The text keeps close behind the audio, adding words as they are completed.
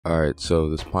Alright, so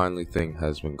this Pinely thing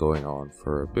has been going on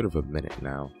for a bit of a minute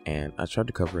now, and I tried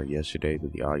to cover it yesterday,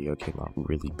 but the audio came out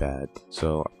really bad,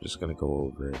 so I'm just gonna go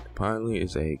over it. Pinely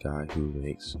is a guy who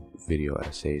makes video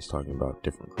essays talking about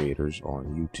different creators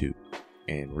on YouTube,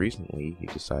 and recently he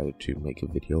decided to make a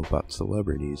video about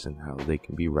celebrities and how they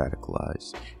can be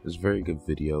radicalized. It's a very good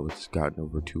video. It's gotten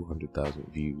over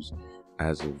 200,000 views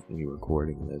as of me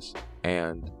recording this,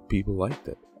 and people liked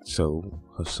it. So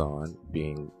Hassan,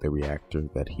 being the reactor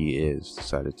that he is,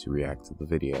 decided to react to the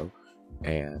video,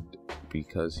 and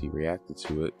because he reacted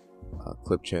to it,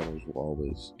 clip channels will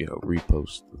always,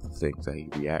 repost the things that he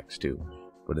reacts to.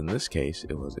 But in this case,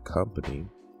 it was a company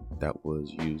that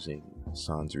was using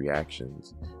Hassan's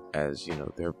reactions as,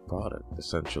 their product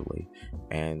essentially,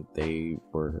 and they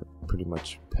were pretty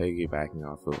much piggybacking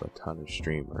off of a ton of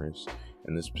streamers.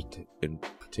 In this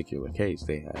particular case,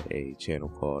 they had a channel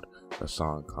called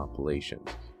Hassan Compilations,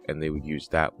 and they would use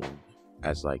that one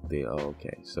as like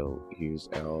so here's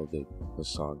all the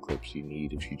Hassan clips you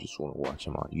need if you just want to watch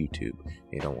them on YouTube.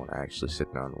 You don't want to actually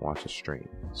sit down and watch a stream.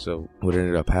 So what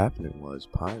ended up happening was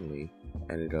Pinely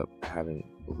ended up having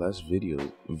less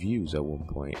views at one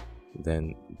point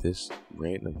than this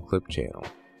random clip channel,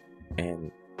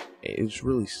 and it's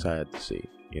really sad to see,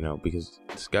 because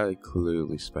this guy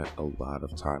clearly spent a lot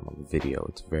of time on the video.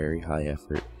 It's very high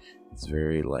effort. It's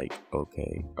very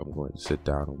okay, I'm going to sit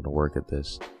down, I'm going to work at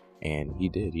this. And he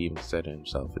did. He even said it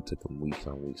himself, it took him weeks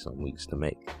on weeks on weeks to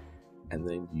make. And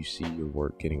then you see your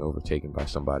work getting overtaken by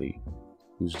somebody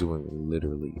who's doing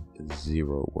literally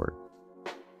zero work.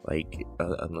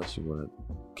 Unless you want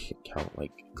to count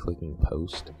clicking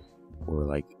post or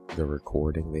the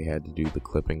recording they had to do, the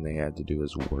clipping they had to do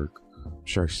as work. I'm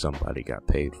sure somebody got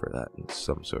paid for that in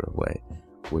some sort of way,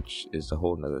 which is a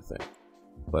whole nother thing.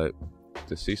 But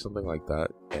to see something like that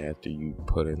after you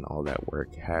put in all that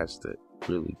work has to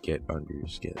really get under your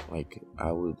skin.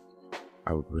 I would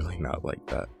really not like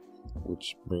that.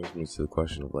 Which brings me to the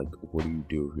question of what do you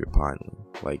do if you're Pinely?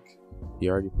 He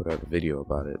already put out a video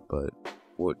about it, but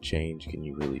what change can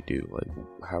you really do?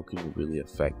 How can you really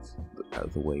affect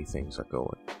the way things are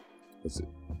going? Is it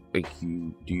do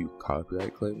you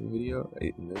copyright claim the video?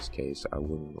 In this case, I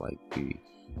wouldn't be,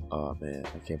 oh man,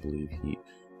 I can't believe he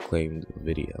claimed the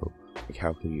video.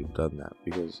 How could you have done that?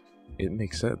 Because it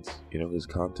makes sense. His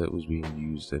content was being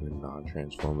used in a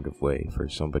non-transformative way for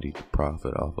somebody to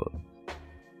profit off of,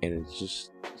 and it's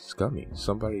just scummy.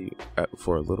 Somebody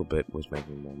for a little bit was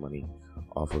making more money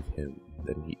off of him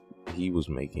than he was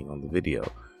making on the video.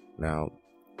 Now,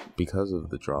 because of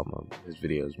the drama, his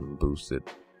video has been boosted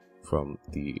from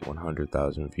the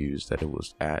 100,000 views that it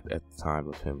was at the time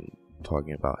of him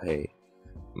talking about, hey,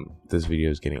 this video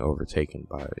is getting overtaken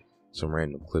by some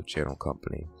random clip channel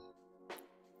company.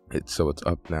 So it's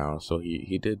up now. So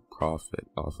he did profit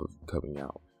off of coming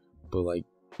out. But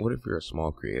what if you're a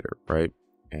small creator, right?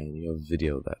 And you have a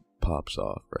video that pops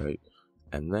off, right?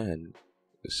 And then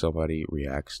somebody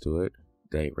reacts to it.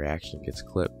 The reaction gets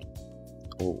clipped.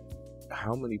 Well,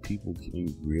 how many people can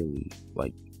you really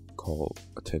call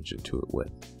attention to it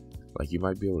with? You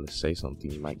might be able to say something,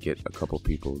 you might get a couple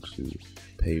people to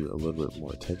pay a little bit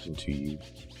more attention to you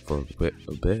for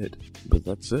a bit, but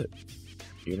that's it.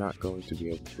 You're not going to be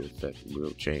able to affect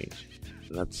real change,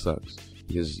 and that sucks,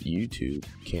 because YouTube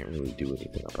can't really do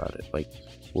anything about it.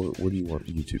 What do you want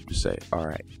YouTube to say?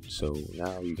 Alright, so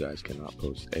now you guys cannot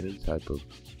post any type of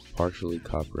partially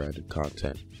copyrighted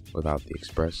content without the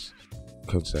express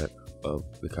consent of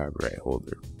the copyright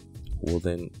holder. Well,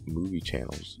 then movie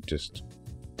channels just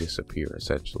disappear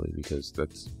essentially, because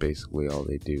that's basically all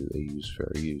they do. They use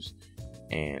fair use,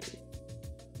 and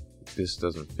this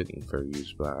doesn't fit in fair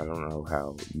use, but I don't know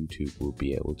how YouTube will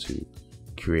be able to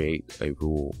create a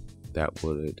rule that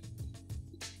would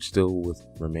still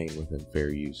remain within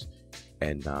fair use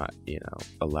and not,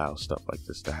 allow stuff like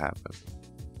this to happen.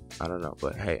 I don't know,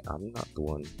 but hey, I'm not the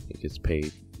one that gets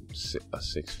paid a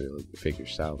six-figure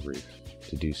salary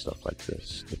to do stuff like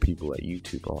this. The people at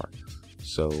YouTube are.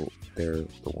 So they're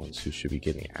the ones who should be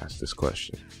getting asked this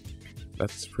question.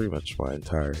 That's pretty much my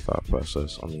entire thought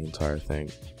process on the entire thing.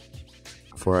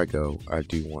 Before I go, I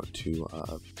do want to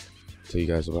tell you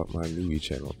guys about my movie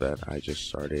channel that I just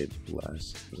started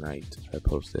last night. I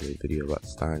posted a video about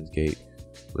Steins Gate.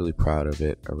 Really proud of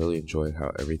it. I really enjoyed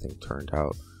how everything turned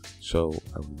out. So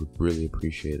I would really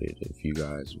appreciate it if you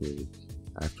guys would,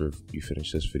 after you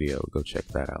finish this video, go check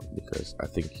that out, because I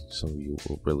think some of you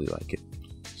will really like it.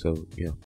 So yeah,